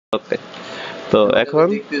ওকে, তো এখন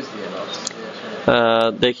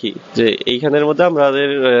দেখি যে এইখানের মধ্যে আমাদের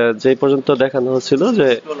যে পর্যন্ত দেখানো হচ্ছিল যে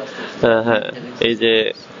হ্যাঁ এই যে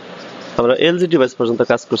আমরা এলজি ডিভাইস পর্যন্ত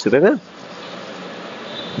কাজ করছি, তাই না?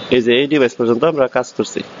 এই যে এই ডিভাইস পর্যন্ত আমরা কাজ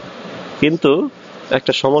করছি, কিন্তু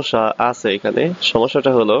একটা সমস্যা আছে এখানে।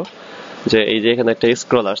 সমস্যাটা হলো যে এই যে এখানে একটা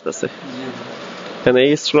স্ক্রল আসতেছে, এখানে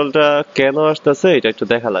এই স্ক্রলটা কেন আসতেছে এটা একটু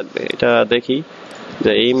দেখা লাগবে। এটা দেখি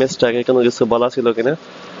যে এই ইমেজটাকে কোনো কিছু বলা ছিল কিনা।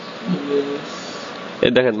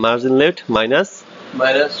 এই দেখেন মার্জিন লেফট মাইনাস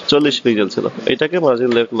 40 পিক্সেল ছিল, এটাকে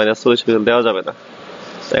মার্জিন লেফট মাইনাস 40 পিক্সেল দেওয়া যাবে না।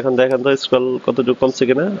 এখন দেখেন তো স্ক্রল কতটুকু কমছে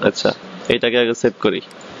কিনা। আচ্ছা, এটাকে আগে সেভ করি।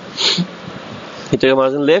 এটাকে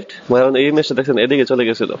মার্জিন লেফট, কারণ এই ইমেজটা দেখছেন এদিকে চলে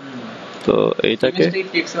গেছিল, তো এইটাকে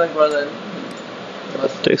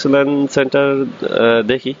টেক্সট লাইন সেন্টার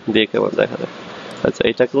দেখি দিয়ে কেমন দেখা যায়। আচ্ছা,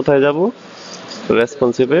 এটা কোথায় যাব?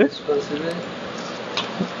 রেসপন্সিভে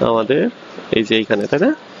আমাদের এই যে এইখানে, তাই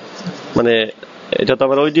না? মানে এটা তো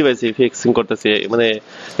আমরা ওই ডিভাইসে ফিক্সিং করতেছি, মানে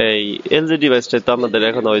এই এলজি ডিভাইসটা তো আমাদের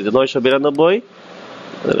এখন ওই যে 992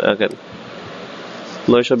 রাখেন,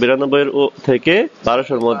 992 এর থেকে 1200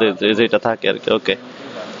 এর মধ্যে যেটা থাকে আর কি। ওকে,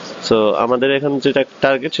 সো আমাদের এখন যেটা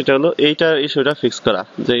টার্গেট সেটা হলো এইটা ইস্যুটা ফিক্স করা,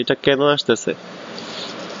 যে এটা কেন আসতেছে।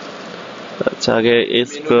 আচ্ছা, আগে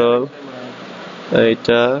স্ক্রল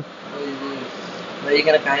এইটা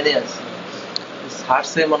এইখানে কাহিনী আছে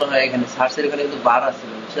সার্চে, মনে হয় এখানে সার্চের এখানে কিন্তু বার আছে,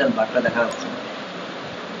 বুঝছেন? বারটা দেখা যাচ্ছে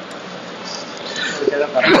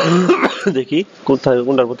দেখি কোথায়,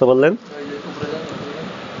 কোনটার কথা বললেন?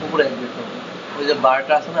 উপরে ওই যে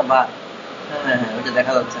বারটা আছে না, বার, হ্যাঁ হ্যাঁ ওইটা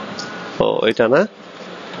দেখা যাচ্ছে। ও এটা না,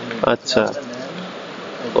 আচ্ছা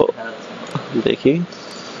দেখি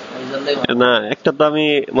না, একটা তো আমি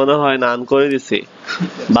মনে হয় নান করে দিছি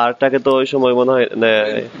বারটাকে, তো ওই সময় মনে হয়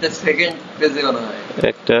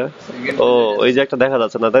একটা, ও ওই যে একটা দেখা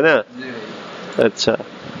যাচ্ছে না, তাই না? আচ্ছা,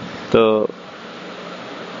 তো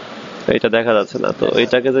এটা দেখা যাচ্ছে না, তো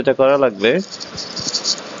এটাকে যেটা করা লাগবে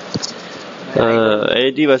এই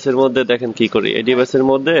ডিভাইসের মধ্যে দেখেন কি করি। এই ডিভাইসের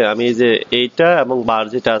মধ্যে আমি এই যে এইটা এবং বার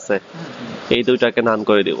যেটা আছে এই দুইটাকে নান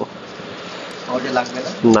করে দিব।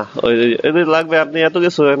 না ওই লাগবে, আপনি এত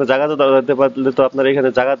কিছু জায়গা তো ধরতে পারলে তো আপনার এখানে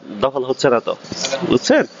জায়গা দখল হচ্ছে না, তো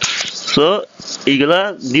বুঝছেন? তো এইগুলা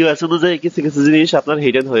ডিভাইস অনুযায়ী কিছু কিছু জিনিস আপনার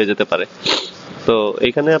হিডেন হয়ে যেতে পারে। তো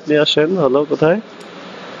এখানে আপনি আসেন হলো কোথায়,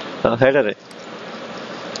 হেডারে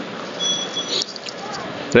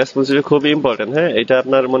রেসপন্সিভ খুব ইম্পর্টেন্ট। হ্যাঁ, এটা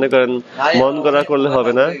আপনার মনে করেন মন করা করলে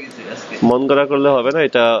হবে না, মন করা করলে হবে না,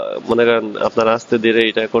 এটা মনে করেন আপনার আস্তে ধীরে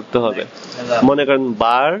এটা করতে হবে। মনে করেন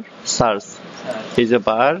বার সার্চ, এই যে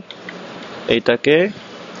বার, এইটাকে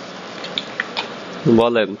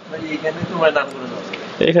বলেন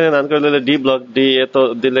এখানে নাম করে দিলে ডি ব্লক, ডি এত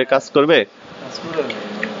দিলে কাজ করবে।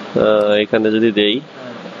 এখানে যদি দেই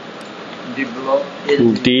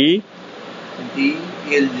ডি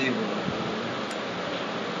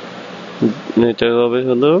এটা হবে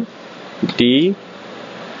হলো ডি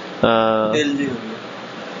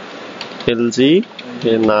এলজি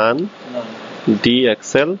নান ডি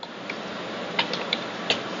এক্সেল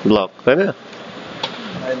ব্লক, তাই না?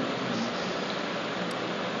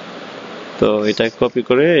 তো এটা কপি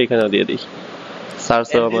করে এখানে দিয়ে দিই। সার্চ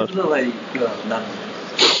আমার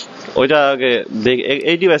ওইটা আগে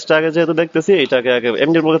এই ডিভাইসটা আগে যেহেতু দেখতেছি, এটাকে আগে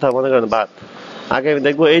এমডির কথা মনে করেন বাদ, আগে আমি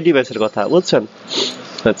দেখবো এই ডিভাইসের কথা, বুঝছেন?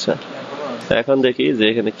 আচ্ছা, এখন দেখি যে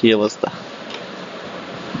এখানে কি অবস্থা।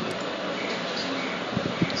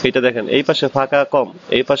 এটা দেখেন এই পাশে ফাঁকা কম,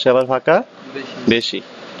 এই পাশে আবার ফাঁকা বেশি,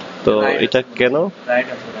 তো এটা কেন?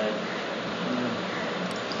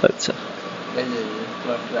 আচ্ছা,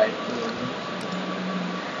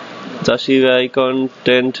 জাস্টিফাই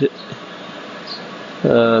কন্টেন্ট,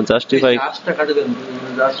 জাস্টিফাই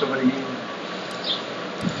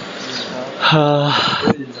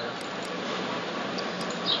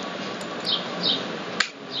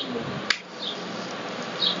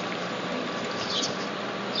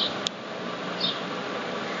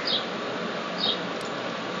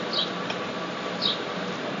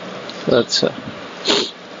আচ্ছা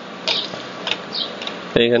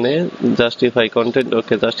এখানে জাস্টিফাই কন্টেন্ট।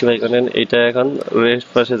 ওকে, জাস্টিফাই কন্টেন্ট এটা এখন রেস্ট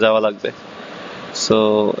পাশে যাওয়া লাগবে। সো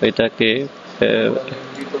এটাকে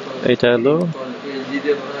এটা হলো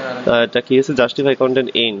এটা কি হচ্ছে জাস্টিফাই কন্টেন্ট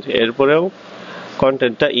ইন্ড, এরপরেও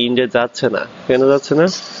কন্টেন্টটা ইন্ডে যাচ্ছে না, কেন যাচ্ছে না?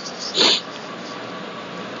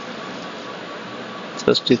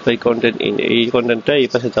 জাস্টিফাই কন্টেন্ট ইন, এই কন্টেন্টটা এই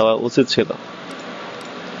পাশে যাওয়া উচিত ছিল,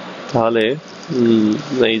 তাহলে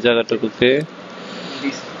এই জায়গাটুকুকে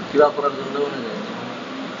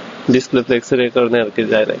ডিসপ্লে ফ্লেক্সের কারণে আর কি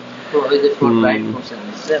যায় নাই।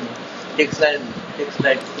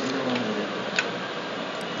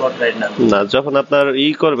 স্পট রাইট না না, যখন আপনার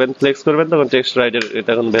করবেন, ফ্লেক্স করবেন, তখন টেক্সট রাইটের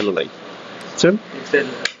এটা কোনো ভ্যালু নাই, বুঝছেন? এক্সেল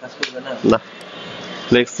কাজ করবে না। না,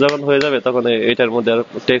 ফ্লেক্স যখন হয়ে যাবে তখন এটার মধ্যে আর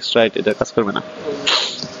টেক্সট রাইট এটা কাজ করবে না,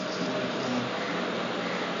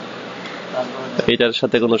 এটার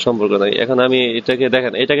সাথে কোনো সম্পর্ক নাই। এখন আমি এটাকে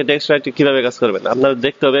দেখেন, এটাকে টেক্সট রাইট কিভাবে কাজ করবেন, আপনার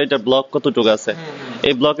দেখতে হবে এটা ব্লক কতটুকু আছে,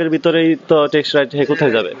 এই ব্লকের ভিতরেই তো টেক্সট রাইট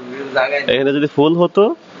কোথায় যাবে। এখানে যদি ফুল হতো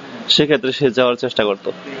সেক্ষেত্রে সে যাওয়ার চেষ্টা করতো।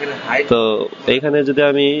 তো এইখানে যদি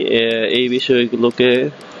আমি এই বিষয়গুলোকে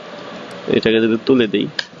এটাকে যদি তুলে দিই,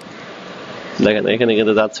 দেখেন এখানে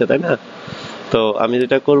কিন্তু যাচ্ছে, তাই না? তো আমি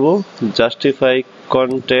যেটা করব, জাস্টিফাই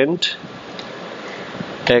কন্টেন্ট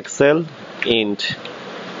এক্সেল ইন্ট,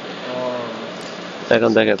 এখন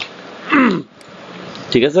দেখেন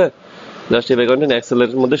ঠিক আছে, জাস্টিফাই কন্টেন্ট এক্সেল এর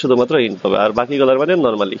মধ্যে শুধুমাত্র ইন্ট পাবে, আর বাকিগুলোর মানে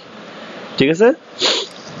নরমালি। ঠিক আছে,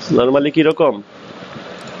 নরমালি কি রকম?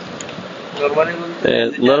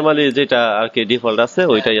 নরমালি যেটা আর কি ডিফল্ট আছে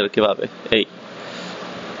ওইটাই আর কি পাবে। এই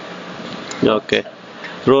ওকে,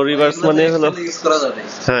 রো রিভার্স মানে হলো,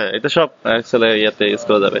 হ্যাঁ এটা সব এক্সেল ইয়াতে ইউজ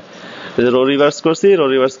করা যাবে। রো রিভার্স করছি, রো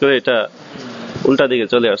রিভার্স করে এটা উল্টা দিকে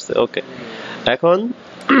চলে আসছে। ওকে, এখন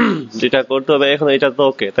যেটা করতে হবে, এখন এটা তো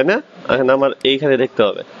ওকে, তাই না? এখন আমার এইখানে দেখতে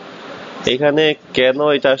হবে এইখানে কেন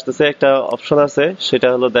এটা আসতেছে, একটা অপশন আছে, সেটা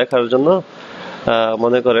হলো দেখার জন্য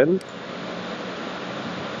মনে করেন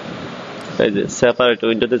এই যে সেপারেট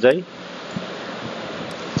উইন্ডোতে যাই,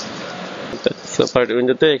 সেপারেট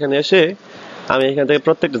উইন্ডোতে এখানে এসে আমি এখান থেকে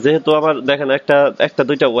প্রত্যেকটা, যেহেতু আমার দেখেন একটা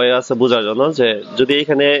দুইটা ওয়ে আছে বোঝার জন্য, যে যদি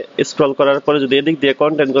এখানে স্ক্রল করার পরে যদি এদিক দিয়ে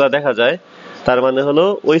কন্টেন্ট গুলা দেখা যায়, তার মানে হলো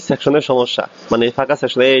ওই সেকশনের সমস্যা, মানে ফাঁকা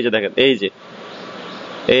সেকশনে। এই যে দেখেন,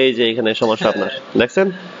 এই যে এখানে সমস্যা আপনার দেখছেন।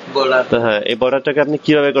 হ্যাঁ, এই বর্ডারটাকে আপনি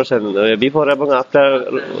কিভাবে করছেন, বিফোর এবং আফটার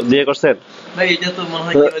দিয়ে করছেন? ভাই এটা তো মনে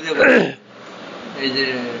হয় কিভাবে দিয়ে করছেন, এই যে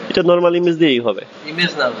এটা নরমাল ইমেজ দিয়েই হবে।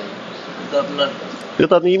 ইমেজ না ভাই, তো আপনার এটা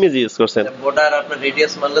তো আপনি ইমেজ ইউজ করছেন। বর্ডার আপনার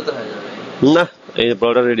রেডিয়াস মানলে তো হয়ে যাবে না, এই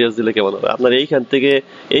বর্ডার রেডিয়াস দিলে কেমন হবে? আপনার এইখান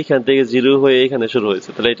থেকে জিরো হয়ে এইখানে শুরু হয়েছে,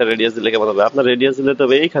 তাহলে এটা রেডিয়াস দিলে কেমন হবে? আপনার রেডিয়াস দিলে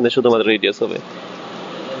তবে এইখানে শুধুমাত্র রেডিয়াস হবে,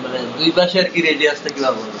 মানে দুই পাশে আর কি রেডিয়াসটা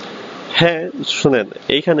কিভাবে হবে? হ্যাঁ শুনেন,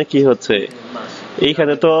 এইখানে কি হচ্ছে,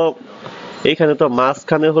 এইখানে তো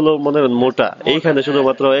মাঝখানে হলো মনে করেন মোটা, এইখানে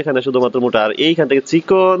শুধুমাত্র মোটা, আর এইখান থেকে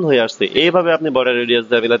চিকন হয়ে আসছে। এইভাবে আপনি বর্ডার রেডিয়াস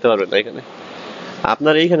দিয়ে মিলাতে পারবেন না। এখানে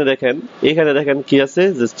আপনার এইখানে দেখেন কি আছে,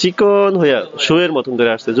 যে চিকন হইয়া শোয়ের মতন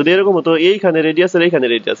করে আসছে। যদি এরকম হতো এইখানে রেডিয়াস আর এইখানে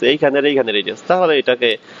রেডিয়াস, তাহলে এটাকে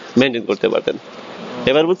মেনটেন করতে পারতেন।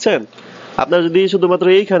 এবার বুঝছেন? আপনার যদি শুধুমাত্র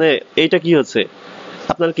এইটা কি হচ্ছে,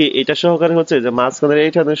 আপনার কি এটা সহকারে হচ্ছে যে মাঝখানে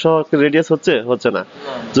এইখানে সহকারে রেডিয়াস হচ্ছে না।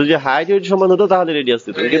 যদি হাইট উইডথ সমান হতো তাহলে রেডিয়াস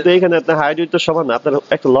দিত, কিন্তু এখানে আপনার হাইট উইডথ তো সমান না, আপনার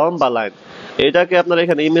একটা লম্বা লাইন, এটাকে আপনার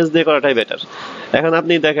এখানে ইমেজ দিয়ে করাটাই বেটার। এখন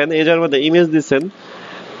আপনি দেখেন এই যার মধ্যে ইমেজ দিচ্ছেন,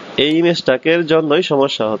 এই ইমেজটাকে জন্যই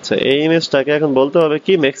সমস্যা হচ্ছে। এই ইমেজটাকে এখন বলতে হবে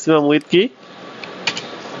কি, ম্যাক্সিমাম উইথ কি,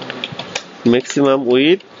 ম্যাক্সিমাম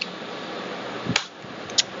উইথ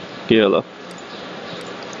কি হলো,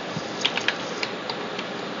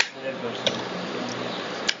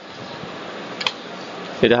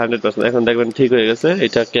 এটা 100%। এখন দেখবেন ঠিক হয়ে গেছে।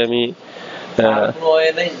 এটাকে আমি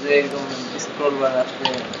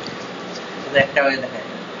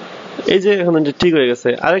এই যে এখন ঠিক হয়ে গেছে।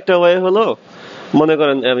 আরেকটা ওয়ে হলো, মনে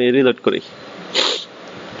করেন আমি রিলোড করি,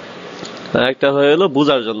 একটা হয়ে হলো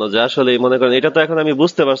বোঝার জন্য, যে আসলে মনে করেন এটা তো এখন আমি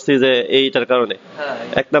বুঝতে পারছি যে এইটার কারণে,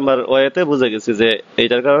 এক নাম্বার ওয়েতে বুঝে গেছি যে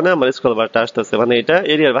এইটার কারণে আমার স্ক্রল বারটা আসতেছে, মানে এটা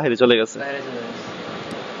এরিয়ার বাইরে চলে গেছে,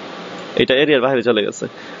 এটা এরিয়ার বাইরে চলে গেছে।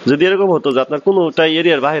 যদি এরকম হতো যে আপনার কোনোটাই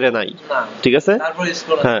এরিয়ার বাইরে নাই, ঠিক আছে,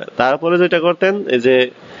 হ্যাঁ, তারপরে যেটা করতেন, এই যে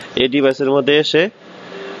এই ডিভাইসের মধ্যে এসে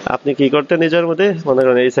আপনি কি করতেন, নিজের মধ্যে মনে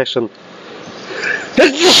করেন এই সেকশন,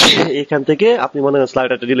 এখান থেকে আপনি মনে করেন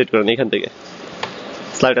স্লাইডারটা ডিলিট করেন, এখান থেকে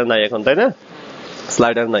স্লাইডার নাই এখন, তাই না?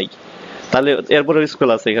 স্লাইডার নাই, তাহলে এরপরে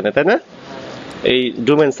স্ক্রল আছে এখানে, তাই না? এই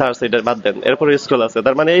ডোমেইন সার্চ এটা বাদ দেন, এরপরে স্ক্রল আছে,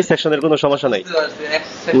 তার মানে এই সেকশনের কোনো সমস্যা নাই।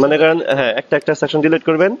 মনে করেন হ্যাঁ, একটা সেকশন ডিলিট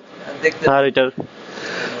করবেন, আর এটার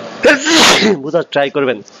বুঝার ট্রাই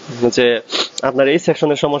করবেন যে আপনার এই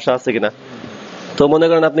সেকশনের সমস্যা আছে কিনা। তো মনে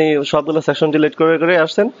করেন আপনি সবগুলো সেকশন ডিলিট করে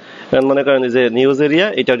আসছেন, মনে করেন যে নিউজ এরিয়া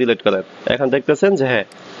এটা ডিলিট করেন, এখন দেখতেছেন যে হ্যাঁ,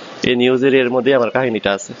 এই নিউজ এরিয়ার মধ্যে আমার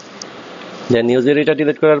কাহিনীটা আছে। নিউজ এরিয়াটা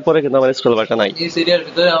ডিলিট করার পরে কিন্তু আমার স্ক্রল বারটা নাই। নিউজ এরিয়ার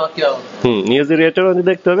ভিতরে আমার কি হবে? নিউজ এরিয়াটাও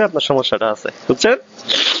দেখতে হবে আপনার সমস্যাটা আছে, বুঝছেন?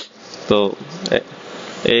 তো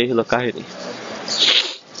এই হলো কাহিনী।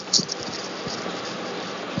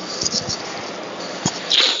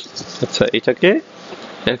 আচ্ছা, এটাকে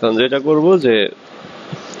এখন যেটা করব, যে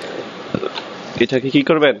এটাকে কি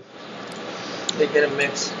করবেন, এখানে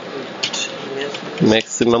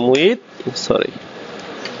ম্যাক্সিমাম উইথ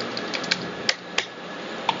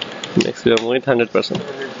 100%।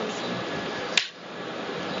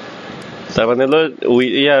 তার মানে হলো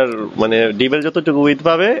ইয়ার মানে ডিবের যতটুকু উইথ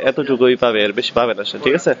পাবে এতটুকুই পাবে, এর বেশি পাবে না সে,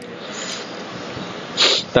 ঠিক আছে?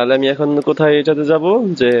 তাহলে আমি এখন কোথায় এটাতে যাব,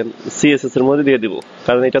 যে সিএসএস এর মধ্যে দিয়ে দিব,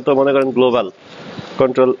 কারণ এটা তো মনে করেন গ্লোবাল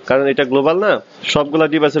কন্ট্রোল, কারণ এটা গ্লোবাল না, সবগুলা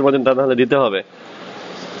ডিভাইসের মধ্যে তাহলে দিতে হবে।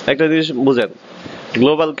 একটা জিনিস বুঝেন,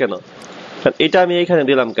 গ্লোবাল কেন, কারণ এটা আমি এখানে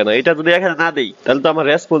দিলাম কেন, এটা যদি এখানে না দেই তাহলে তো আমার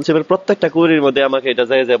রেসপন্সিবল প্রত্যেকটা কোয়েরির মধ্যে আমাকে এটা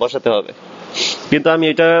যায় বসাতে হবে। কিন্তু আমি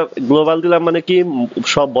এটা গ্লোবাল দিলাম মানে কি,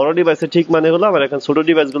 সব বড় ডিভাইসে ঠিক মানে হলো আমার এখন ছোট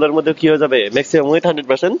ডিভাইস গুলোর মধ্যে কি হয়ে যাবে, ম্যাক্সিমাম উইথ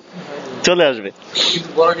 100% চলে আসবে। কিন্তু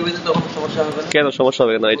বড় ডিভাইসে তখন সমস্যা হবে না। কেন সমস্যা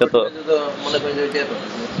হবে না? এটা তো মনে করেন যে এটা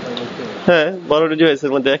হ্যাঁ বড়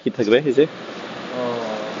ডিভাইসের মধ্যে একই থাকবে। এই যে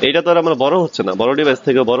এটা তো আর আমার বড় হচ্ছে না, বড় ডিভাইস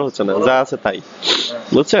থেকে বড় হচ্ছে না, যা আছে তাই,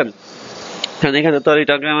 বুঝছেন? কারণ এখানে তো আর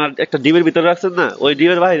এটা আমার একটা ডিবের ভিতরে রাখছেন না, ওই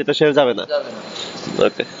ডিবের বাইরে তো শেয়ার যাবে না।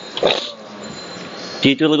 ওকে,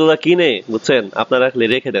 টিউটোরিয়াল গুলো কিনে বুঝছেন আপনার রাখলে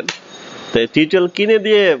রেখে দেন। তো টিউটোরিয়াল কিনে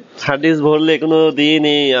দিয়ে হার্ড ডিস্ক ভরলে কোনো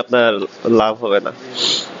দিনই আপনার লাভ হবে না।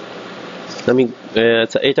 আমি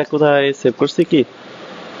আচ্ছা এটা কোথায় সেভ করছি কি,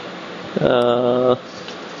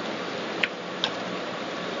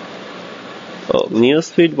 news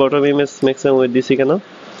feed bottom image maximum wait দিছি কেন,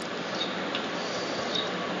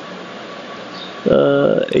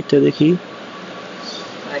 এইটা দেখি,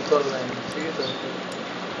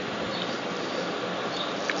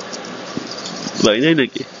 বাইরে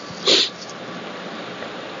নাকি?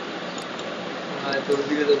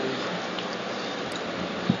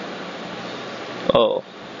 ও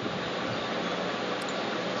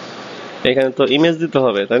এখানে তো ইমেজ দিতে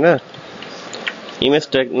হবে তাই না, ইমেজ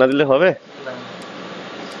ট্যাগ না দিলে হবে?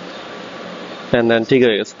 হ্যাঁ না, ঠিক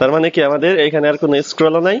হয়ে গেছে। তার মানে কি আমাদের এখানে আর কোনো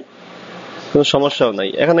স্ক্রলও নাই, কোনো সমস্যাও নাই।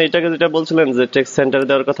 এখন এটাকে যেটা বলছিলেন যে টেক্সট সেন্টারে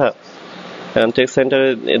দেওয়ার কথা, এখন টেক্সট সেন্টারে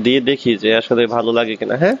দিয়ে দেখি যে আসলে ভালো লাগে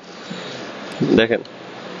কিনা। হ্যাঁ দেখেন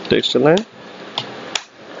টেক্সট না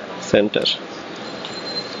সেন্টার,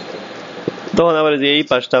 তখন আবার যে এই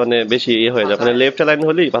পাশটা মানে বেশি ইয়ে হয়ে যায়, মানে লেফট লাইন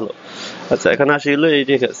হলেই ভালো। আচ্ছা এখন আসি হলো এই,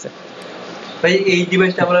 ঠিক আছে ভাই এই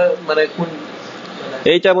ডিভাইসটা আমরা মানে কোন,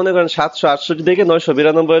 এইটা মনে করেন 768 থেকে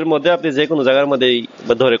 992 এর মধ্যে আপনি যে কোনো জায়গার মধ্যে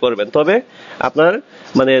ধরে করবেন, তবে আপনার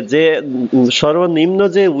মানে যে সর্বনিম্ন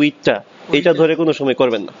যে উইথটা এটা ধরে কোনো সময়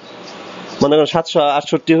করবেন না। মনে করেন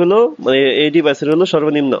 768 হলো মানে এই ডিভাইসের হলো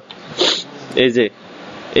সর্বনিম্ন,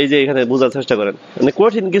 এই যে এখানে বোঝার চেষ্টা করেন, মানে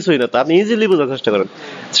কঠিন কিছুই না, তো আপনি ইজিলি বোঝার চেষ্টা করেন।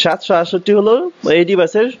 768 হলো এই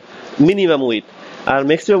ডিভাইসের minimum with, R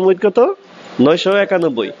maximum with কত,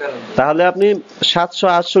 991। তাহলে আপনি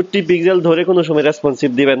 768 পিক্সেল ধরে কোনো সময় রেসপন্সিভ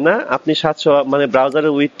দিবেন না। আপনি 700 মানে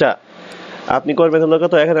ব্রাউজারের উইথটা আপনি করবেন হলো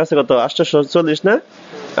কত, এখানে আছে কত 840 না,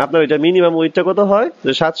 আপনার ওইটা মিনিমাম উইথটা কত হয়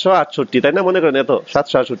যে 768, তাই না? মনে করেন এত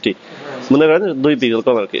 768, মনে করেন 2 পিক্সেল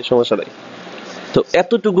কম আর কি, সমস্যা নাই। তো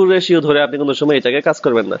এতটুকু রেশিও ধরে আপনি কোনো সময় এটাকে কাজ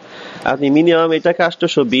করবেন না, আপনি মিনিমাম এটাকে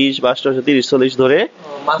 820 বা 830-40 ধরে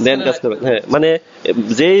দেন কাজ করবেন। হ্যাঁ মানে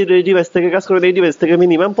যে ডিভাইস থেকে কাজ করবেন এই ডিভাইস থেকে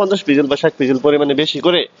মিনিমাম 50 পিক্সেল বা 60 পিক্সেল পরিমাণে বেশি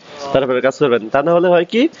করে তারপরে কাজ করবেন, তা না হলে হয়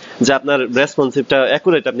কি যে আপনার রেসপন্সিভটা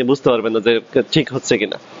অ্যাকুরেট আপনি বুঝতে পারবেন না যে ঠিক হচ্ছে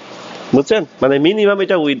কিনা, বুঝছেন? মানে মিনিমাম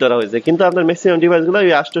এটা উইথ ধরা হয়েছে, কিন্তু আপনার ম্যাক্সিমাম ডিভাইস গুলো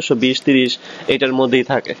 820-30 এটার মধ্যেই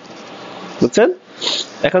থাকে, বুঝছেন?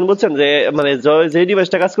 এখন বুঝছেন যে মানে যে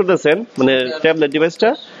ডিভাইসটা কাজ করতেছেন মানে ট্যাবলেট ডিভাইসটা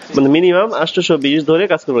মানে মিনিমাম 820 ধরে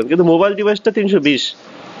কাজ করবেন, কিন্তু মোবাইল ডিভাইসটা 320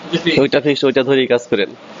 ওইটা ফিক্স, ওইটা ধরেই কাজ করেন,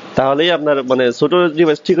 তাহলেই আপনার মানে ছোট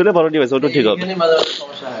ডিভাইস ঠিক হলে বড় ডিভাইস ওটা ঠিক হবে।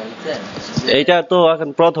 এইটা তো এখন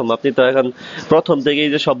প্রথম, আপনি তো এখন প্রথম থেকেই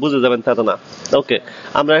যে সব বুঝে যাবেন তা তো না। ওকে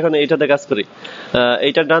আমরা এখন এইটাতে কাজ করি,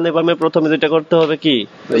 এইটা ডানে বামে প্রথমে যেটা করতে হবে কি,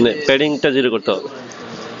 মানে প্যাডিংটা 0 করতে হবে।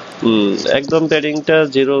 একদম প্যাডিংটা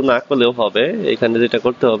 0 না করলেও হবে, এখানে যেটা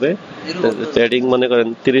করতে হবে প্যাডিং মনে করেন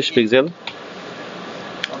 30 পিক্সেল,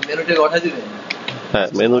 মেনুটাকে উঠাই দিবেন। হ্যাঁ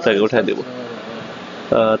মেনুটাকে উঠাই দিব,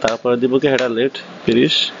 তারপরে দিব কি হেডার লেট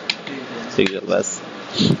 30 পিক্সেল, বাস।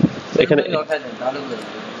 এখানে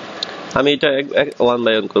আমি এটা 1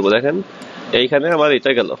 বাই 1 করব, দেখেন এইখানে আমার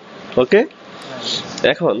এটা গেল। ওকে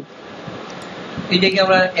এখন এটা কি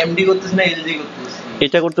আমরা এমডি করতেছি না এলজি করতেছি?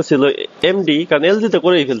 এটা করতেছিল এমডি, কারণ এলজি তো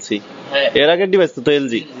করেই ফেলছি, এর আগের ডিভাইস তো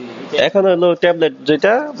এলজি। এখন হলো ট্যাবলেট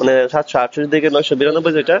যেটা মানে 768 থেকে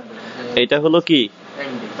 992 যেটা, এটা হলো কি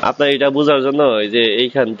আপনার এটা বোঝার জন্য এই যে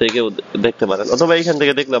এইখান থেকে দেখতে পারেন, অথবা এইখান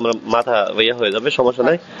থেকে দেখলে আমরা মাথা ইয়ে হয়ে যাবে, সমস্যা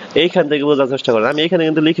নাই। এইখান থেকে বোঝার চেষ্টা করেন, আমি এখানে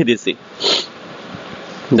কিন্তু লিখে দিয়েছি,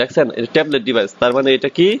 দেখছেন এটা ট্যাবলেট ডিভাইস, তার মানে এটা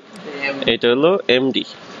কি, এটা হলো এমডি,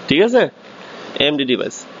 ঠিক আছে? এমডি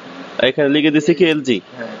ডিভাইস এখানে লিখে দিছি কি এলজি,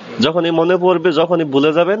 যখনই মনে পড়বে যখনই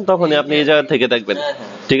ভুলে যাবেন তখনই আপনি এই জায়গা থেকে দেখবেন,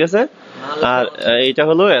 ঠিক আছে? আর এইটা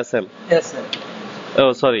হলো এসএম, ও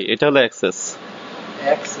সরি এটা হলো এক্সএস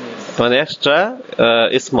মানে এক্সট্রা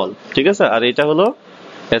স্মল, ঠিক আছে? আর এটা হলো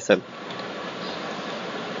SM.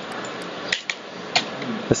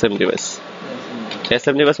 SM device.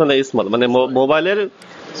 SM device মানে স্মল, মানে মোবাইলের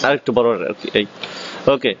আরেকটু বড় আর কি এই।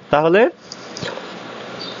 ওকে, তাহলে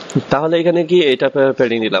এখানে কি এটা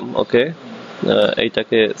পেড়ে নিলাম। ওকে,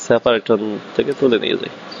 এইটাকে সেপারেটন থেকে তুলে নিয়ে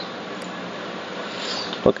যাই।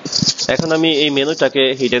 ওকে, এখন আমি এই মেনুটাকে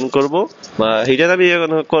হিডেন করব, বা হিডেন আমি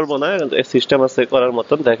এখন করব না, সিস্টেম আছে করার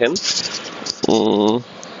মতন। দেখেন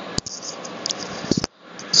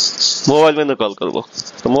মোবাইল মেনু কল করব।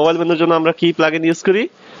 তো মোবাইল মেনুর জন্য আমরা কি প্লাগইন ইউজ করি?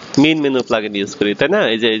 মেইন মেনু প্লাগইন ইউজ করি, তাই না?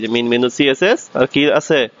 এই যে মেইন মেনু সিএসএস, আর কি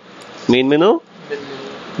আছে মেইন মেনু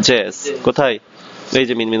জেএস। কোথায়? এই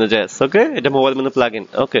যে মেইন মেনু জেএস। ওকে, এটা মোবাইল মেনু প্লাগইন।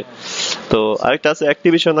 ওকে, তো আরেকটা আছে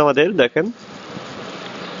অ্যাক্টিভেশন আমাদের। দেখেন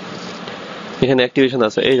এখানে অ্যাক্টিভেশন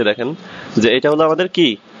আছে, এই যে দেখেন যে এটা হলো আমাদের কি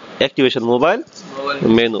অ্যাক্টিভেশন মোবাইল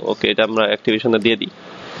মেনু। ওকে, এটা আমরা অ্যাক্টিভেশনে দিয়ে দিই।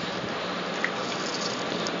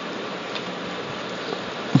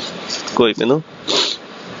 কই মেনু?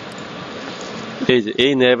 এই যে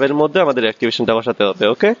এই ন্যাবের মধ্যে আমাদের অ্যাক্টিভেশনটা বসাতে হবে।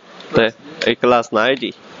 ওকে, তাই এই ক্লাস না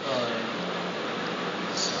আইডি।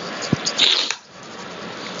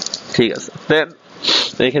 ঠিক আছে, দেন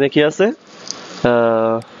এখানে কি আছে?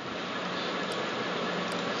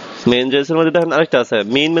 মেইন জেএসের মধ্যে দেখেন আরেকটা আছে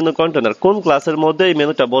মেইন মেনু কন্টেনার। কোন ক্লাসের মধ্যে এই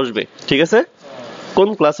মেনুটা বসবে? ঠিক আছে, কোন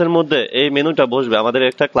ক্লাসের মধ্যে এই মেনুটা বসবে আমাদের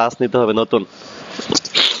একটা ক্লাস নিতে হবে নতুন।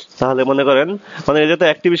 তাহলে মনে করেন, মানে যেটা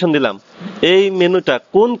অ্যাক্টিভেশন দিলাম, এই মেনুটা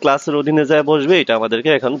কোন ক্লাসের অধীনে যায় বসবে এটা আমাদেরকে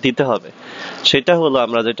এখন দিতে হবে। সেটা হলো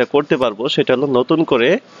আমরা যেটা করতে পারবো সেটা হলো নতুন করে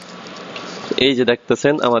এই যে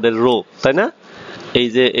দেখতেছেন আমাদের রো, তাই না? এই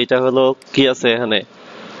যে এটা হলো কি আছে এখানে,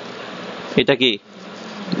 এটা কি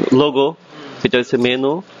লোগো, এটা হচ্ছে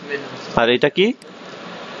মেনু, আর এটা কি,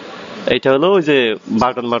 এটা হলো ওই যে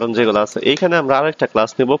বাটন যেগুলো আছে। এইখানে আমরা আরেকটা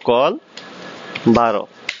ক্লাস নেব কল 12,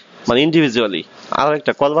 মানে ইন্ডিভিজুয়ালি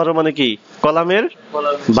আরেকটা কল 12, মানে কি কলামের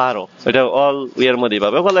 12। এটা অল এর মধ্যেই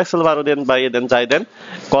পাবে, কল এক্সেল 12 দেন বা দেন যাই দেন,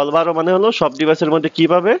 কল 12 মানে হলো সব ডিভাইসের মধ্যে কি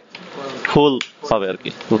পাবে, ফুল পাবে আর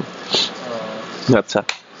কি। আচ্ছা,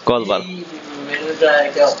 কল 12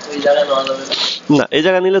 না, এই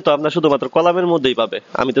জায়গা নিলে তো আপনার শুধুমাত্র কলামের মধ্যেই পাবে।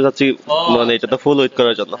 আমি তো চাচ্ছি মানে এটা তো ফুল উইথ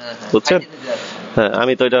করার জন্য, বুঝছেন? হ্যাঁ,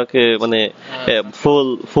 আমি তো এটাকে মানে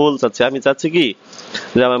ফুল চাচ্ছি। আমি চাচ্ছি কি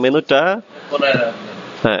যে আমার মেনুটা,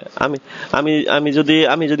 হ্যাঁ, আমি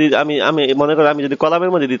মনে করি আমি যদি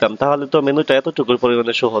কলামের মধ্যে দিতাম তাহলে তো মেনুটা এতটুকু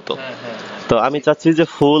পরিমাণে শো হতো। তো আমি চাচ্ছি যে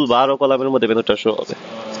ফুল 12 কলামের মধ্যে মেনুটা শো হবে,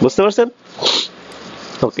 বুঝতে পারছেন?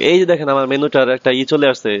 ওকে, এই যে দেখেন আমার মেনুটার একটা চলে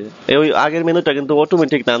আসছে। ওই আগের মেনুটা কিন্তু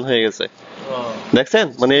অটোমেটিক রান হয়ে গেছে, দেখছেন?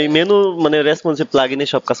 মানে এই মেনু মানে রেসপন্সিভ প্লাগইনে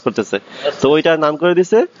সব কাজ করতেছে। তো ওইটা নাম করে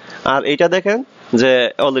দিছে। আর এইটা দেখেন যে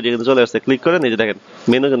অলরেডি কিন্তু চলে আসছে, ক্লিক করেন, এই যে দেখেন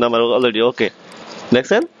মেনু কিন্তু আমার অলরেডি ওকে,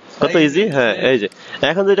 দেখছেন কত ইজি? হ্যাঁ, এই যে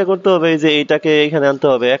এখন যেটা করতে হবে, এই যে এইটাকে এখানে আনতে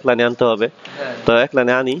হবে, এক লাইনে আনতে হবে। তো এক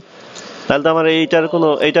লাইনে আনি, তাহলে তো আমার এইটার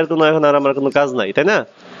কোনো এখন আর আমার কোনো কাজ নাই, তাই না,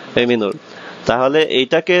 এই মেনুর। তাহলে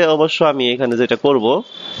এইটাকে অবশ্য আমি এখানে যেটা করব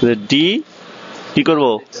যে ডি কি করব,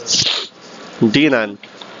 D9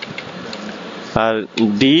 আর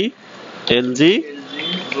ডি এলজি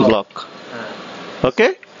ব্লক। ওকে,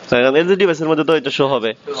 এখন এলজি ডিভাইসের মধ্যে তো এটা শো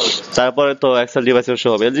হবে, তারপরে তো এক্সেল ডিভাইসের শো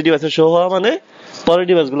হবে। এলজি ডিভাইসের শো হওয়া মানে পরের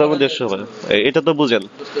ডিভাইসগুলোর মধ্যে শো হবে, এটা তো বুঝেন।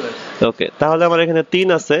 ওকে, তাহলে আমার এখানে 3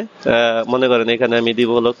 আছে। মনে করেন এখানে আমি দিব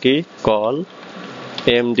হলো কি কল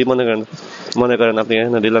এমডি, মনে করেন আপনি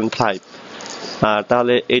এখানে দিলেন 5। আর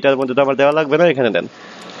তাহলে এইটার মধ্যে তো আমার দেওয়া লাগবে না, এখানে দেন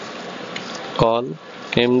কল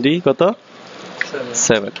এমডি কত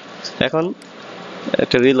 7। এখন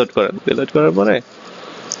একটা রিলোড করেন, রিলোড করার পরে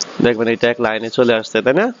দেখবেন এটা এক লাইনে চলে আসছে,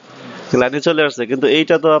 তাই না? লাইনে চলে আসছে, কিন্তু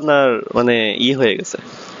এইটা তো আপনার মানে হয়ে গেছে,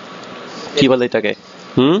 কি বলে এটাকে,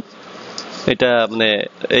 এটা মানে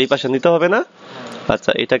এই পাশে নিতে হবে না।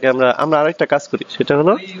 আচ্ছা, এটাকে আমরা আরেকটা কাজ করি, সেটা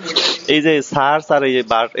হলো এই যে সার্চ আর এই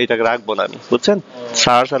বার এটাকে রাখবো না আমি, বুঝছেন?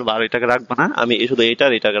 সার্চ আর বার এটাকে রাখবো না আমি, শুধু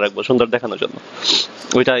এটাকে রাখবো সুন্দর দেখানোর জন্য,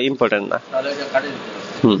 ওইটা ইম্পর্টেন্ট না।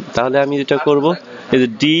 তাহলে আমি যেটা করব, এই যে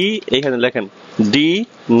ডি এখানে লেখেন, ডি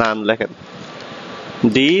নান লেখেন,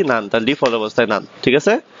 ডি নান, তার ডিফল্ট অবস্থায় নান, ঠিক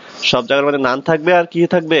আছে? সব জায়গার মধ্যে নান থাকবে, আর কি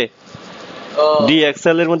থাকবে, ডি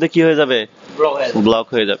এক্সেল এর মধ্যে কি হয়ে যাবে, ব্লক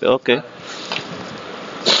হয়ে যাবে। ওকে,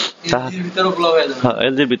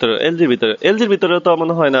 এলজির ভিতরে তো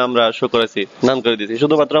মনে হয় না আমরা শো করেছি, নান করে দিয়েছি,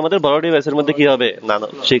 শুধুমাত্র আমাদের বড় ডিভাইসের মধ্যে কি হবে, নান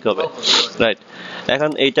ঠিক হবে, রাইট? এখন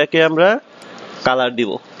এইটাকে আমরা কালার দিব,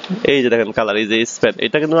 এই যে দেখেন কালার, এই যে স্প্যান,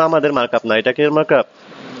 এটা কিন্তু আমাদের মার্কআপ না, এটাকে মার্কআপ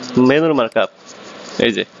মেনুর মার্কআপ,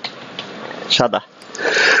 এই যে সাদা।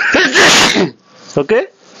 ওকে,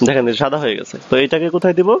 দেখেন সাদা হয়ে গেছে। তো এইটাকে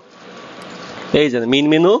কোথায় দিব, এই যে মেইন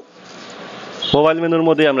মেনু মোবাইল মেনুর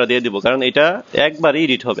মধ্যে আমরা দিয়ে দিব, কারণ এটা একবার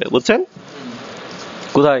এডিট হবে, বুঝছেন?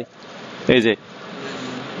 কোথায়, এই যে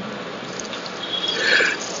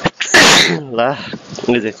আল্লাহ,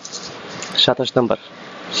 এই যে 27 নাম্বার,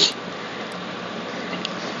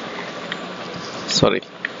 সরি।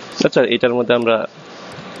 আচ্ছা, এটার মধ্যে আমরা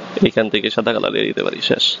এখান থেকে সাদা কালার দিয়ে দিতে পারি,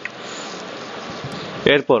 শেষ।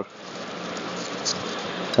 এরপর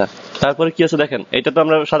তারপরে কি আছে দেখেন, এটা তো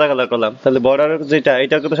আমরা সাদা কালার করলাম, তাহলে বর্ডার যেটা,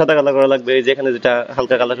 এটাকে তো সাদা কালার করা লাগবে, এই যেখানে যেটা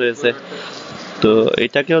হালকা কালার হয়েছে, তো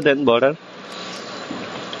এটাকেও দেন বর্ডার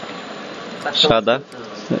সাদা।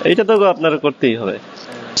 এটা তো আপনার করতেই হবে।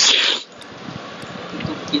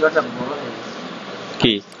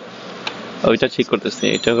 কি ওইটা ঠিক করতেছি,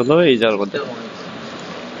 এটা হলো এই যার মধ্যে,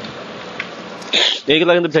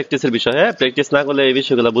 এইগুলা কিন্তু প্র্যাকটিসের বিষয়। হ্যাঁ, প্র্যাকটিস না করলে এই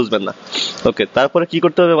বিষয়গুলো বুঝবেন না। ওকে, তারপরে কি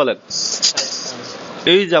করতে হবে বলেন?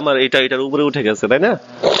 এই যে আমার এটার উপরে উঠে গেছে, তাই না?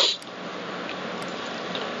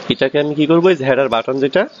 এটাকে আমি কি করবো, এই হেডার বাটন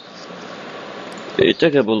যেটা,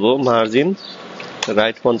 এটাকে বলবো মার্জিন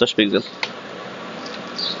রাইট 50 পিক্সেল।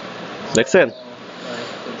 দেখছেন?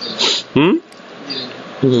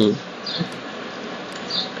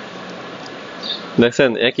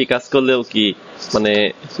 দেখছেন, একই কাজ করলেও কি মানে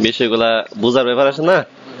বিষয়গুলা বোঝার ব্যাপার আছে না?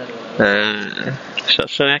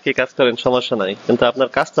 সবসময় একই কাজ করেন, সমস্যা নাই, কিন্তু আপনার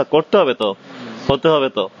কাজটা করতে হবে তো, হতে হবে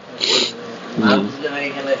তো।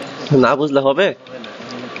 না বুঝলে হবে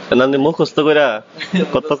না, মুখস্থ করে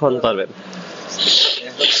কতক্ষণ পারবেন?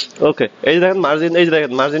 ওকে, এই দেখেন মার্জিন, এই যে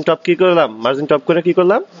দেখেন মার্জিন টপ কি করলাম, মার্জিন টপ করে কি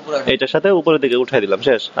করলাম, এইটার সাথে উপরের দিকে উঠাই দিলাম,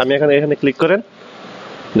 শেষ। আমি এখানে ক্লিক করেন,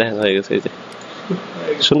 দেখেন হয়ে গেছে। এই যে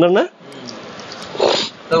সুন্দর না?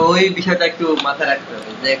 তো ওই বিষয়টা একটু মাথায় রাখতে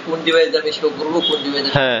হবে যে কোন ডিভাইসে আমি শো করব, কোন ডিভাইসে।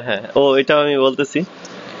 হ্যাঁ হ্যাঁ, ও এটা আমি বলতেছি।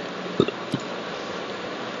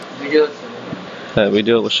 ভিডিও হচ্ছে? হ্যাঁ,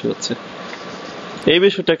 ভিডিও অবশ্যই হচ্ছে। এই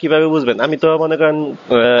বিষয়টা কিভাবে বুঝবেন? আমি তো মনে করেন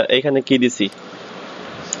এখানে কি দিছি,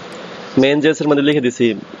 মেন জেসের মধ্যে লিখে দিছি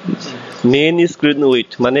মেন স্ক্রিন উইথ,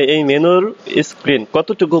 মানে এই মেনুর স্ক্রিন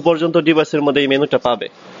কতটুকু পর্যন্ত ডিভাইসের মধ্যে এই মেনুটা পাবে।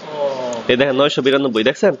 এই দেখেন 992,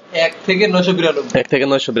 দেখছেন? 1 থেকে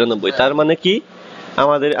 992। তার মানে কি,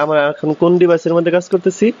 আমরা এখন কোন ডিভাইসের মধ্যে কাজ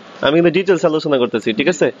করতেছি, আমি কিন্তু ডিটেইলস আলোচনা করতেছি, ঠিক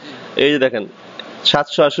আছে? এই যে দেখেন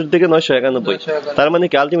 768 থেকে 991, তার মানে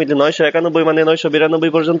কি আলটিমেটলি 991 মানে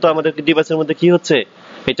 992 পর্যন্ত আমাদের ডিভাইসের মধ্যে কি হচ্ছে,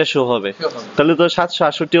 এটা শো হবে। তাহলে তো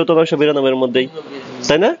 768ও তো 992 এর মধ্যেই,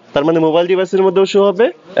 তাই না? তার মানে মোবাইল ডিভাইসের মধ্যেও শো হবে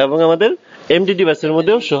এবং আমাদের এমডি ডিভাইসের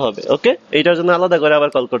মধ্যেও শো হবে। ওকে, এইটার জন্য আলাদা করে আবার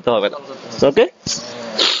কল করতে হবে না। ওকে,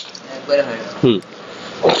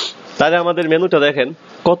 তাহলে আমাদের মেনুটা দেখেন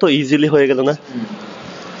কত ইজিলি হয়ে গেল না?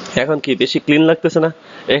 এখন কি বেশি ক্লিন লাগতেছে না?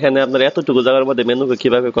 এখানে আপনার এতটুকু জায়গার মধ্যে মেনুকে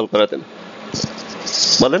কিভাবে কল করাতেন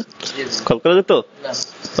বলেন? কল করা যেত?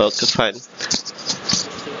 ওকে, ফাইন।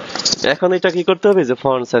 এখন এটা কি করতে হবে, যে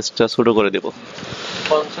ফন্ট সাইজটা ছোট করে দেব।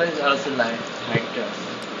 ফন্ট সাইজ আর হাইটটা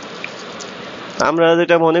আমরা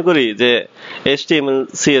যেটা মনে করি যে HTML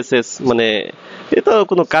CSS মানে এটা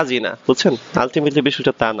কোনো কাজই না, বুঝছেন? আলটিমেটলি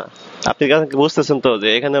বিষয়টা তা না। আপনি বুঝতেছেন তো যে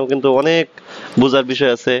এখানেও কিন্তু অনেক বোঝার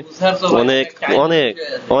বিষয় আছে, অনেক অনেক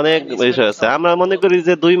অনেক বিষয় আছে। আমরা মনে করি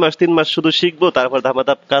যে 2 মাস 3 মাস শুধু শিখবো, তারপর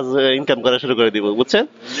ধামাধাপ কাজ ইনকাম করা শুরু করে দিব, বুঝছেন?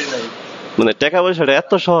 মানে টাকা পয়সাটা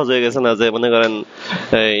এত সহজ হয়ে গেছে না যে মনে করেন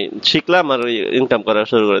এই শিখলাম আর ইনকাম করা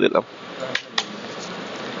শুরু করে দিলাম।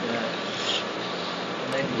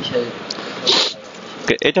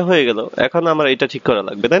 এটা হয়ে গেল, এখন আমার এটা ঠিক করা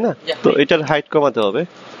লাগবে, তাই না? তো এটার হাইট কমাতে হবে।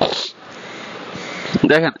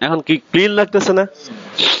 দেখেন এখন কি ক্লিন লাগতেছে না?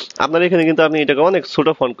 আপনার এখানে কিন্তু আপনি এটাকে অনেক ছোট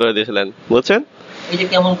ফন্ট করে দিয়েছিলেন, বুঝছেন? এটা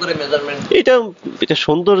কেমন করে মেজারমেন্ট? এটা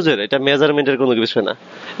সৌন্দর্যের, এটা মেজারমেন্টের কোনো বিষয় না।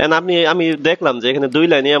 এন্ড আমি দেখলাম যে এখানে 2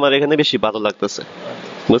 লাইনে আমার এখানে বেশি ভালো লাগতেছে,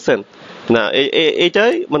 বুঝছেন? না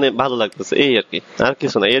এইটাই মানে ভালো লাগতেছে, এই আর কি, আর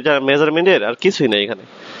কিছু না। এটা মেজারমেন্টের আর কিছুই না এখানে।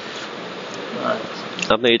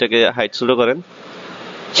 আপনি এটাকে হাইট ছোট করেন,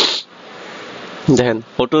 দেখেন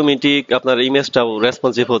অটোমেটিক আপনার ইমেজটাও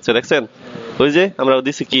রেসপন্সিভ হচ্ছে, দেখছেন? ওই যে আমরা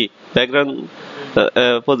দিছি কি ব্যাকগ্রাউন্ড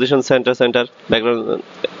পজিশন সেন্টার ব্যাকগ্রাউন্ড,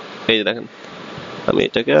 এই যে দেখেন। আমি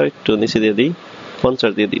এটাকে আর একটু নিচে দিয়ে দিই,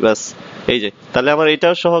 50 দিয়ে দিই, বাস। এই যে তাহলে আমার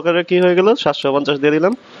এটাও সহকারে কি হয়ে গেল, 750 দিয়ে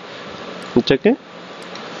দিলাম এটাকে।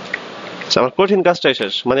 আমার কঠিন কাজটাই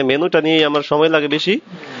শেষ, মানে মেনুটা নিয়ে আমার সময় লাগে বেশি,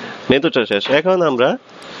 মেনুটা শেষ। এখন আমরা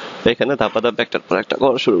এখানে ধাপা ধাপ একটার পর একটা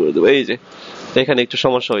করা শুরু করে দেবো। এই যে এখানে একটু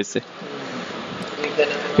সমস্যা হয়েছে,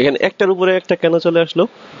 এখানে একটার উপরে একটা কেন চলে আসলো?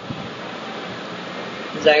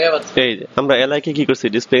 এই যে আমরা এলআইকে কি করছি,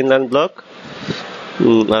 ডিসপ্লে ইনলাইন ব্লক,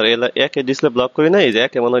 আর একে ডিসপ্লে ব্লক করি না, এই যে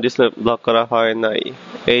একে মনে হয় ডিসপ্লে ব্লক করা হয় নাই।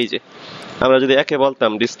 এই যে আমরা যদি একে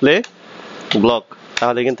বলতাম ডিসপ্লে ব্লক,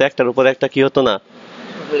 তাহলে কিন্তু একটার উপরে একটা কি হতো না,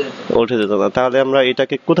 উঠে যেত না। তাহলে আমরা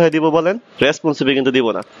এটাকে কোথায় দিব বলেন? রেসপন্সিভে কিন্তু দিব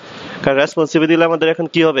না, কারণ রেসপন্সিভে দিলে আমাদের এখন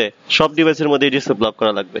কি হবে, সব ডিভাইসের মধ্যে ডিসপ্লে ব্লক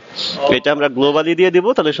করা লাগবে। এটা আমরা গ্লোবালি দিয়ে দিব,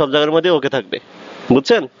 তাহলে সব জায়গার মধ্যে ওকে থাকবে,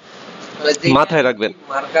 বুঝছেন? মাথায় রাখবেন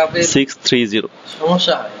 630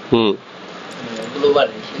 সমস্যা হয়।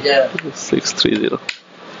 গ্লোবালি সেটা 630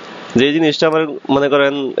 যে জিনিসটা আমার মনে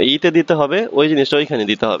করেন ইতে দিতে হবে ওই জিনিসটা ওইখানে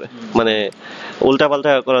দিতে হবে, মানে উল্টা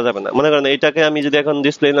পাল্টা করা যাবে না। মনে করেন এইটাকে আমি যদি এখন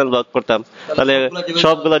ডিসপ্লে না লক করতাম তাহলে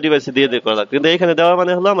সবগুলা ডিভাইসে দিয়ে করা লাগবে, কিন্তু এখানে দেওয়া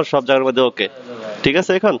মানে হলো আমার সব জায়গার মধ্যে ওকে। ঠিক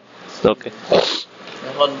আছে, এখন ওকে।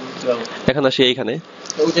 এখন আসি এইখানে,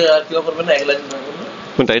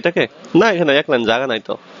 কোনটা এটাকে না, এখানে এক লাইন জায়গা নাই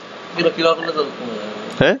তো।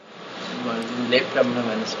 হ্যাঁ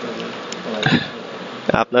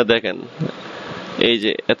আপনার দেখেন এই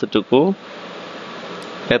যে এতটুকু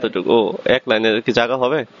এতটুকু, ও এক লাইনের কি জায়গা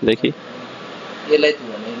হবে দেখি।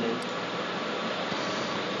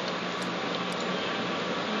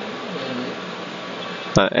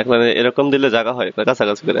 হ্যাঁ এক লাইনে এরকম দিলে জায়গা হয়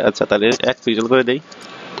কাছাকাছি করে। আচ্ছা তাহলে এক পিক্সেল করে দেই,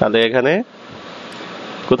 তাহলে এখানে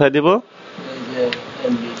কোথায় দিব?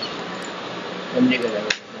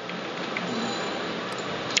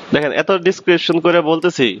 দেখেন এত ডিসক্রিপশন করে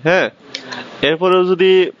বলতেছি, হ্যাঁ এরপরেও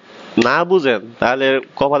যদি না বুঝেন তাহলে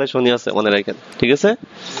কপালে শনি আছে, মনে রাখেন। ঠিক আছে,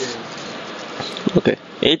 ওকে।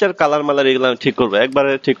 এইটার কালার মালার এগুলো আমি ঠিক করবো,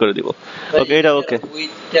 একবারে ঠিক করে দিব। ওকে এটা ওকে।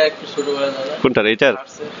 কোনটার? এইটার?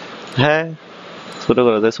 হ্যাঁ ছোট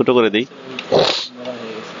করা যায়, ছোট করে দিই।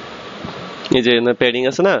 এই যে প্যাডিং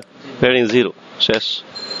আছে না, প্যাডিং 0 শেষ।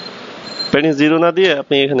 প্যাডিং 0 না দিয়ে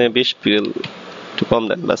আপনি এখানে 20 পিক্সেল একটু কম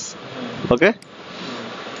দেন বাস। ওকে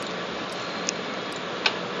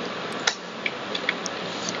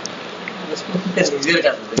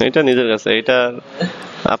এটা নিজের কাছে, এটা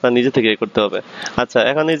আপনার নিজে থেকে করতে হবে। আচ্ছা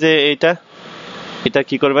এখন এই যে এইটা, এটা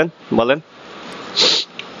কি করবেন বলেন?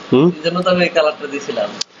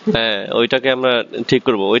 হ্যাঁ ওইটাকে আমরা ঠিক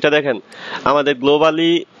করব। ওইটা দেখেন আমাদের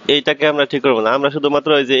গ্লোবালি এইটাকে আমরা ঠিক করব না, আমরা শুধুমাত্র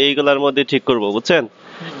ওই যে এইগুলার মধ্যে ঠিক করব, বুঝছেন?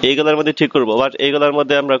 এইগুলার মধ্যে ঠিক করব, বাট এইগুলার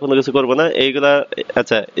মধ্যে আমরা কোনো কিছু করব না এইগুলা।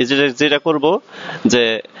 আচ্ছা যেটা করব যে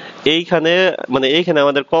এইখানে, মানে এইখানে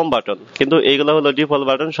আমাদের কম বাটন, কিন্তু এইগুলা হলো ডিফল্ট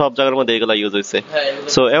বাটন, সব জায়গার মধ্যে এইগুলা ইউজ হয়েছে।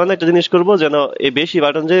 সো এমন একটা জিনিস করব যেন এই বেশি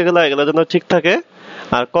বাটন যেগুলা এগুলা যেন ঠিক থাকে,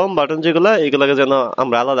 আর কম বাটন যেগুলা এগুলাকে যেন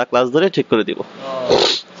আমরা আলাদা ক্লাস ধরে ঠিক করে দিব,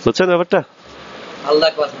 বুঝছেন ব্যাপারটা?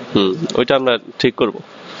 ওইটা আমরা ঠিক করব,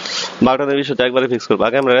 বাটনের বিষয়টা একবারে ফিক্স করবো।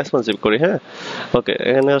 আগে আমরা রেসপন্সিভ করি। হ্যাঁ ওকে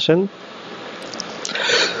এখানে আসেন।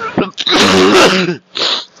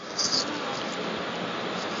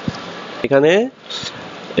 এখানে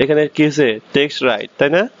এখানে কি আছে? টেক্সট রাইট, তাই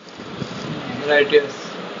না?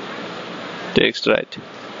 টেক্সট রাইট,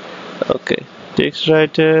 ওকে। টেক্সট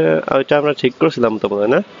রাইট ওইটা আমরা ঠিক করছিলাম তো মনে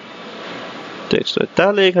হয় না? টেক্সট রাইট,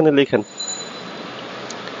 তাহলে এখানে লিখেন,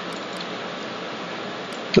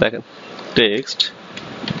 দেখেন টেক্সট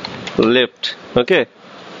লেফট। ওকে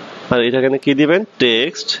আর এখানে কি দিবেন?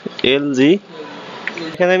 Text LG.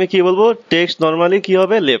 এখানে আমি কি বলবো? টেক্সট নরমালি কি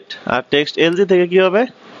হবে? লেফট, আর টেক্সট এলজি থেকে কি হবে?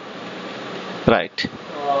 রাইট,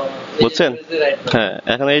 বুঝছেন? হ্যাঁ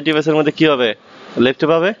এখন এই ডিভাইসের মধ্যে কি হবে? লেফটে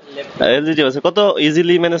পাবে, এলজি ডিভাইসে কত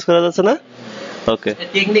ইজিলি ম্যানেজ করা যাচ্ছে না? ওকে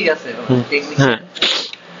টেকনিক আছে, হ্যাঁ।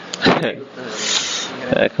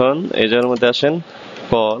 এখন এটার মধ্যে আসেন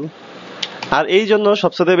কল। আর এই জন্য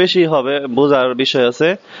সবচেয়ে বেশি হবে বোঝার বিষয় আছে,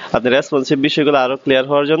 আপনি রেসপন্সিভ বিষয়গুলো আরো ক্লিয়ার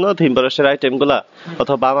হওয়ার জন্য থিমফরেস্টের আইটেমগুলা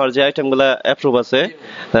অথবা আমার যে আইটেমগুলা অ্যাপ্রুভ আছে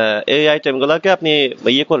এই আইটেমগুলোকে আপনি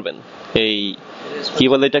ইয়ে করবেন, এই কি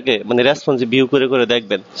বলে এটাকে, মানে রেসপন্সিভ ভিউ করে করে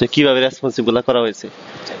দেখবেন যে কিভাবে রেসপন্সিভ গুলা করা হয়েছে,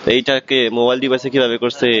 এইটাকে মোবাইল ডিভাইসে কিভাবে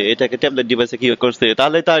করছে, এটাকে ট্যাবলেট ডিভাইসে কিভাবে করছে,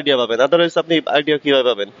 তাহলে তো আইডিয়া পাবেন। আদারওয়াইজ আপনি আইডিয়া কিভাবে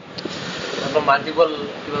পাবেন? মাল্টিপল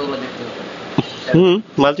কিভাবে দেখতে হবে,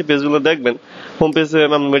 মাল্টি পেজ গুলো দেখবেন। হোম পেজে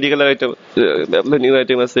মেডিকেল আইটেম, নিউ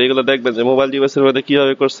আইটেম আছে, এগুলো দেখবেন যে মোবাইল ডিভাইসের মধ্যে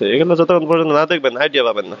কিভাবে করছে। এগুলো যতক্ষণ পর্যন্ত না দেখবেন আইডিয়া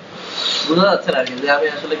পাবেন না। বুঝা যাচ্ছে না যে আমি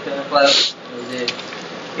আসলে ক্লাস যে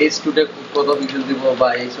এই স্টুডেন্ট কত পিক্সেল দিব বা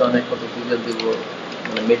এই অনেক কত পিক্সেল দিব,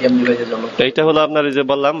 মানে মিডিয়াম ডিভাইসের জন্য। এইটা হলো আপনার যে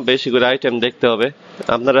বললাম বেশি করে আইটেম দেখতে হবে,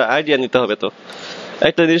 আপনার আইডিয়া নিতে হবে। তো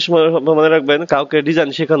একটা জিনিস মনে রাখবেন, কাউকে ডিজাইন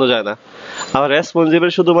শেখানো যায় না, আবার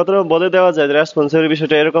রেসপন্সিভের শুধুমাত্র বলে দেওয়া যায় রেসপন্সিভের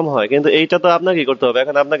বিষয়টা এরকম হয়, কিন্তু এইটা তো আপনাকে করতে হবে।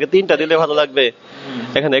 এখন আপনাকে 3টা দিলে ভালো লাগবে,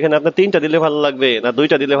 এখানে আপনার 3টা দিলে ভালো লাগবে না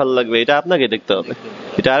 2টা দিলে ভালো লাগবে, এটা আপনাকে দেখতে হবে।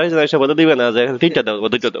 এটা আরেকজন এসে বলে দিবে না যে এখানে 3টা দাও বা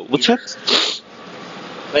 2টা দাও, বুঝছেন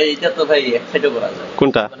ভাই? এটা তো ভাই এক সাইডে করা যায়।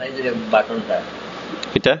 কোনটা? মানে এই যে বাটনটা,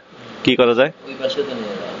 এটা কি করা যায়? ওই পাশে তো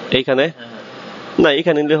নিয়ে যাও এইখানে। না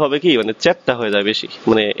এখানে নিলে হবে কি, মানে চ্যাপটা হয়ে যায় বেশি,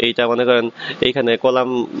 মানে এইটা মনে করেন এইখানে কলাম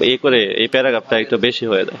এই করে এই প্যারাগ্রাফটা একটু বেশি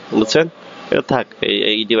হয়ে যায়, বুঝছেন? এটা থাক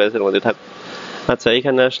এই ডিভাইসের মধ্যে থাক। আচ্ছা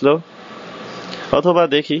এখানে আসলো, অথবা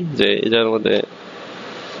দেখি যে এটার মধ্যে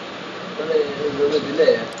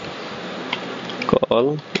কল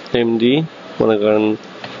এমডি মনে করেন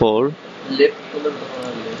 4,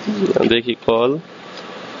 দেখি কল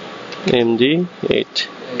এমডি 8।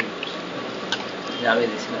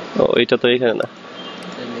 ও এটা তো এখানে না,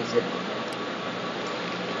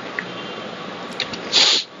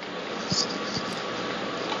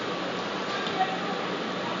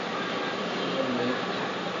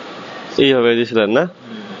 এইভাবে দিয়েছিলেন না?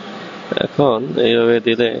 এখন এইভাবে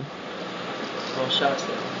দিলে সমস্যা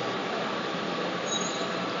আছে?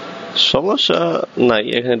 সমস্যা নাই।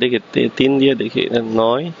 এখানে দেখি 3 দিয়ে দেখি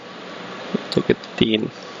 9 থেকে 3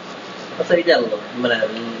 আচ্ছা এটা হলো মানে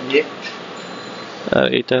লেফট আর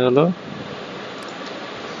এটা হলো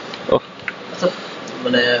আচ্ছা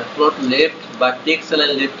মানে ফ্লোট লেফট বা টেক্সট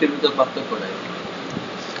লাইন লেফটের ভিতর পার্থক্য নাই।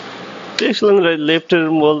 টেক্সট লাইন লেফটের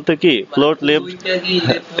বলতে কি ফ্লোট লেফট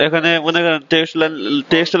এখানে মনে করেন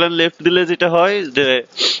টেক্সট লাইন লেফট দিলে যেটা হয় যে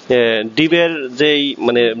ডিবের যেই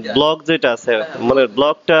মানে ব্লক যেটা আছে মানে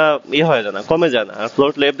ব্লকটা হয় যায় না, কমে যায় না। আর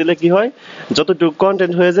ফ্লোট লেফট দিলে কি হয় যতটুকু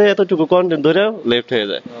কন্টেন্ট হয়ে যায় এতটুকু কন্টেন্ট ধরে লেফট হয়ে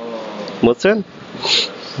যায়, বুঝছেন?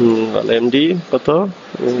 এমডি কত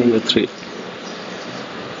 3।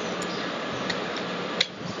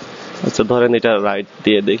 আচ্ছা ধরেন এটা রাইট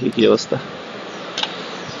দিয়ে দেখি কি অবস্থা।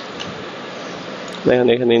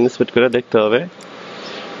 এখানে ইনস্পেক্ট করে দেখতে হবে।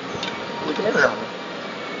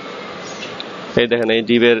 এই দেখেন এই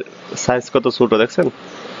ডিবের সাইজ কত ছোট দেখছেন,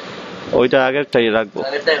 ওইটা আগেরটাই রাখবো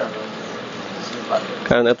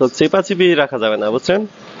কারণ এত চেপাচিপি রাখা যাবে না, বুঝছেন?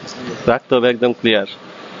 রাখতে হবে একদম ক্লিয়ার।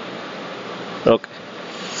 ওকে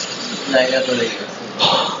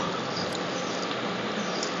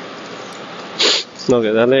ওকে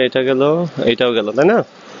তাহলে এটা গেল, এইটাও গেল, তাই না?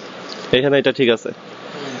 এইখানে এটা ঠিক আছে।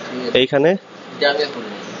 এইখানে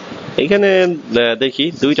এইখানে দেখি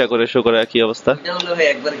 2টা করে শো করে কি অবস্থা।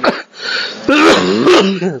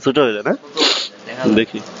 ছোট হয়ে যায় না?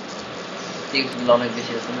 দেখি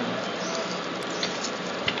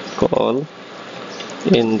কল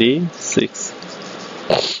এনডি 6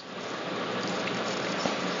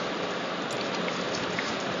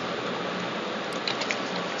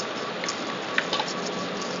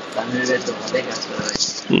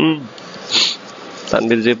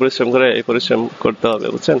 তানভীর যে পরিশ্রম করে এই পরিশ্রম করতে হবে,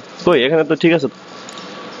 বুঝছেন? কই এখানে তো ঠিক আছে তো।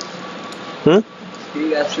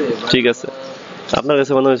 ঠিক আছে আপনার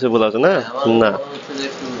কাছে মনে হয়েছে বলা আছে না? না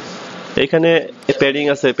এখানে প্যাডিং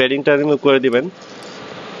আছে, প্যাডিংটা রিমুভ করে দিবেন,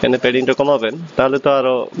 এখানে প্যাডিংটা কমাবেন, তাহলে তো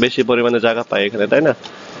আরো বেশি পরিমাণে জায়গা পায় এখানে, তাই না?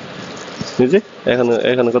 বুঝলি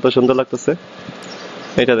এখানে কত সুন্দর লাগতেছে।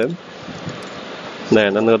 এটা দেন,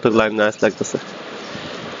 দেখেন কত লাইন নাইস লাগতেছে।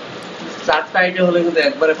 চারটা আইডিয়া হলে কিন্তু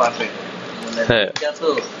একবারে পারফেক্ট। হ্যাঁ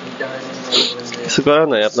কিছু করার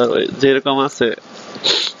নাই, আপনার যেরকম আছে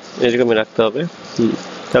এরকমই রাখতে হবে।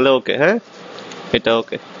 তাহলে ওকে। হ্যাঁ এটা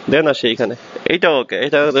ওকে দেন, আসে এইখানে এইটা ওকে,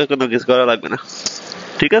 এটা কোনো কিছু করা লাগবে না,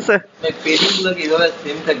 ঠিক আছে?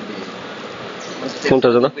 কোনটা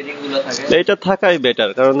জানো? এইটা থাকাই বেটার,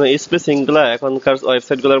 কারণ স্পেসিং গুলা এখনকার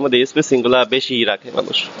ওয়েবসাইট গুলোর মধ্যে স্পেসিং গুলা বেশি রাখে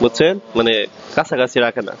মানুষ, বুঝছেন? মানে কাছাকাছি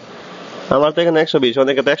রাখে না। আমার তো এখানে 120,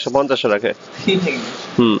 অনেকে তো 150 রাখে।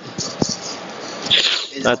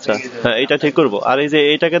 আচ্ছা হ্যাঁ এটা ঠিক করবো। আর এই যে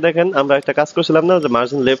এইটাকে দেখেন আমরা একটা কাজ করছিলাম না, যে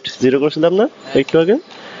মার্জিন লেফট 0 করছিলাম না একটু আগে,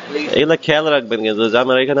 এগুলা খেয়াল রাখবেন কিন্তু যে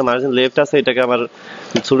আমার এখানে মার্জিন লেফট আছে, এটাকে আমার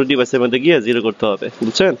ছোট ডিভাইসের মধ্যে গিয়ে 0 করতে হবে,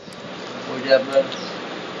 বুঝছেন?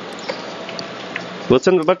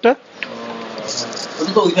 বুঝছেন ব্যাপারটা?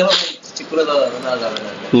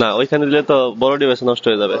 না ওইখানে দিলে তো বড় ডিভাইস নষ্ট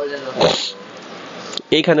হয়ে যাবে।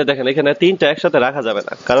 এইখানে দেখেন এখানে 3টা একসাথে রাখা যাবে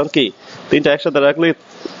না, কারণ কি 3টা একসাথে রাখলে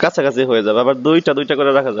কাছাকাছি হয়ে যাবে, আবার 2টা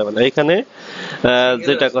করে রাখা যাবে না। এখানে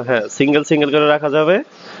যেটা হ্যাঁ সিঙ্গেল করে রাখা যাবে।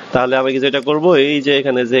 তাহলে আমি যেটা করব, এই যে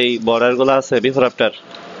এখানে যে বর্ডার গুলো আছে বিফোর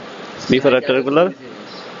আফটার গুলোর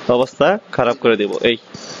অবস্থা খারাপ করে দিব। এই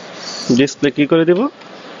ডিসপ্লে কি করে দিব?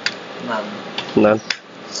 না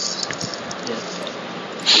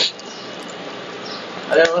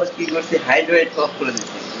আরে আমরা কি করছি, হাইড ওয়েট অফ করে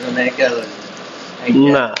দিছি, মানে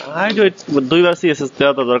না হাইড ওয়েট 2বার সিএসএস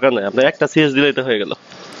দেওয়া তো দরকার নাই, আপনার একটা সিএস দিলেই তো হয়ে গেল।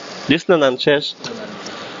 ডিসপ্লে নাম শেষ।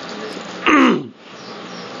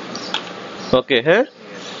 ওকে হ্যাঁ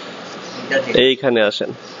এইখানে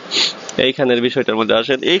আসেন, এইখানের বিষয়টার মধ্যে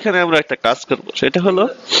আসেন। এইখানে আমরা একটা কাজ করব, সেটা হলো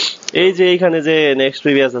এই যে এইখানে যে নেক্সট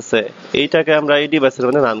প্রিভিয়াস আছে এইটাকে আমরা এই ডিভাইসের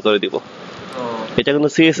মধ্যে রান করে দিব। এটা কোনো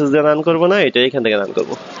সিএসএস দিয়ে রান করব না, এটা এখান থেকে রান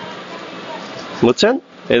করব, বুঝছেন?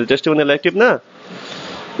 এই টেস্টিমোনিয়াল অ্যাক্টিভ না,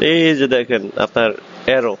 এই যে দেখেন আপনার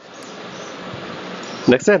অ্যারো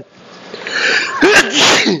দেখছেন,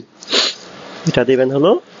 এটা দিবেন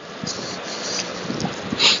হলো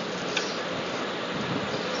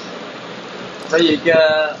ভাই এটা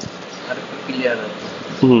আরেকটু ক্লিয়ার আছে।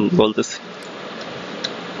 বলতেছি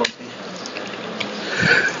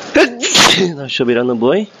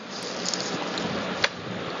 992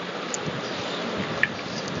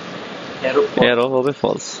 এরো হবে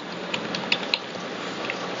ফলস।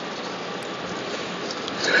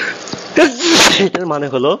 এটার মানে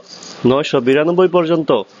হলো 992 পর্যন্ত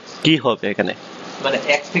কি হবে এখানে মানে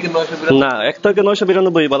 1 থেকে 992 না 1 থেকে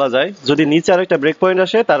 992 বলা যায়, যদি নিচে আরেকটা ব্রেক পয়েন্ট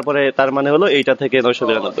আসে তারপরে তার মানে হলো এইটা থেকে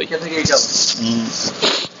 992। এটা থেকে এইটা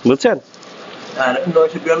বুঝছেন? আর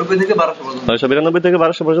 992 থেকে 1200 পর্যন্ত 992 থেকে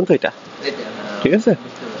 1200 পর্যন্ত এটা, এটা ঠিক আছে?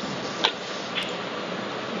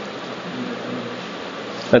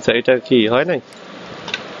 আচ্ছা এটা কি হয় নাই?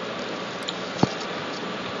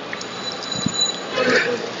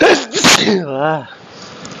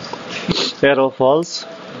 এরো ফলস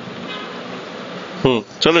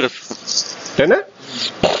চলে গেছে, তাই না?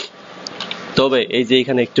 তবে এই যে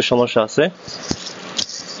এখানে একটু সমস্যা আছে,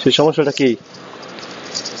 সেই সমস্যাটা কি?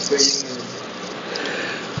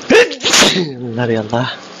 আল্লাহ আল্লাহ,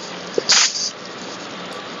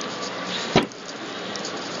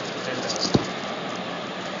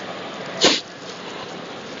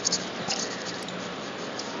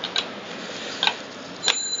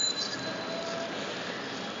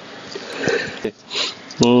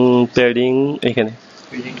 প্যাডিং এখানে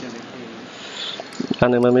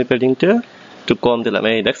আমি প্যাডিংটা একটু কম দিলাম,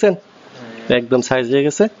 এই দেখছেন একদম সাইজ হয়ে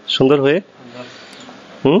গেছে সুন্দর হয়ে।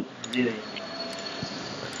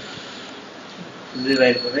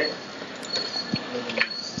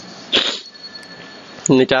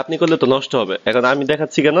 এটা আপনি করলে তো নষ্ট হবে, এখন আমি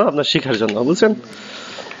দেখাচ্ছি কেন, আপনার শেখার জন্য, বুঝছেন?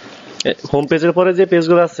 হোম পেজের পরে যে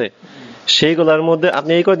পেজগুলো আছে সেইগুলোর মধ্যে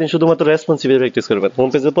আপনি এই কয়দিন শুধুমাত্র রেসপন্সিভ প্র্যাকটিস করবেন। হোম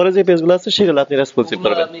পেজের পরে যে পেজগুলো আছে সেগুলো আপনি রেসপন্সিভ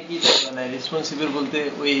করবেন। আপনি কি মানে রেসপন্সিভ বলতে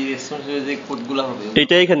ওই রেসপন্সিভ যে কোডগুলো হবে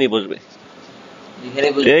এটা এখানেই বসবে,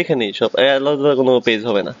 এইখানেই সব, আলাদা কোনো পেজ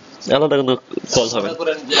হবে না, আলাদা কোনো কল হবে না।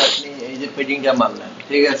 করেন যে আপনি এই যে পেডিংটা মারলেন,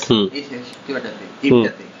 ঠিক আছে, এই সেক্টরটাতে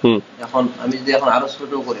টিপটাতে, এখন আমি যদি এখন আরো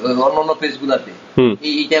ছোট করি ওই অন্যান্য পেজগুলোতে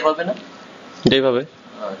এইটা পাবে না, এটাই পাবে।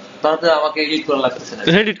 তাহলে আমাকে এডিট করা লাগতেছে না,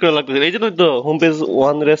 এডিট করা লাগতেছে না, এই জন্যই তো হোম পেজ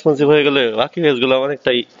 1 রেসপন্সিভ হয়ে গেলে বাকি পেজগুলো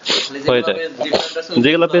অনেকটাই হয়ে যায়।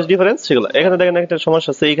 যেগুলো পেজ ডিফারেন্স সেগুলো এখানে দেখেন, একটা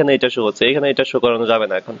সমস্যা আছে, এখানে এটা শো হচ্ছে, এখানে এটা শো করানো যাবে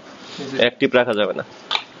না, এখন অ্যাক্টিভ রাখা যাবে না।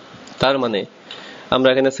 তার মানে আমরা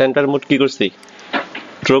এখানে সেন্টার মোড কি করছি,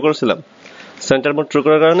 ট্রো করছিলাম। সেন্টার মোড ট্রো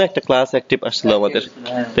করার কারণে একটা ক্লাস অ্যাক্টিভ আসছিল আমাদের,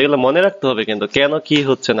 এগুলো মনে রাখতে হবে কিন্তু, কেন কি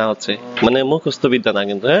হচ্ছে না হচ্ছে, মানে মুখস্থ বিদ্যা না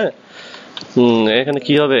কিন্তু। হ্যাঁ, এখানে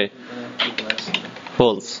কি হবে,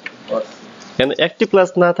 ফলস, এখানে অ্যাক্টিভ ক্লাস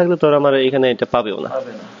না থাকলে তো আমার এখানে এটা পাবেও না।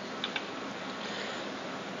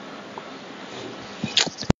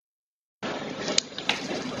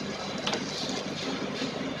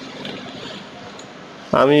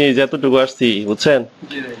 আমি যতটুকু আসছি বুঝছেন,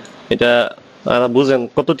 এটা বুঝেন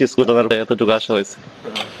কত টিস ঘটনার এতটুকু আসা হয়েছে।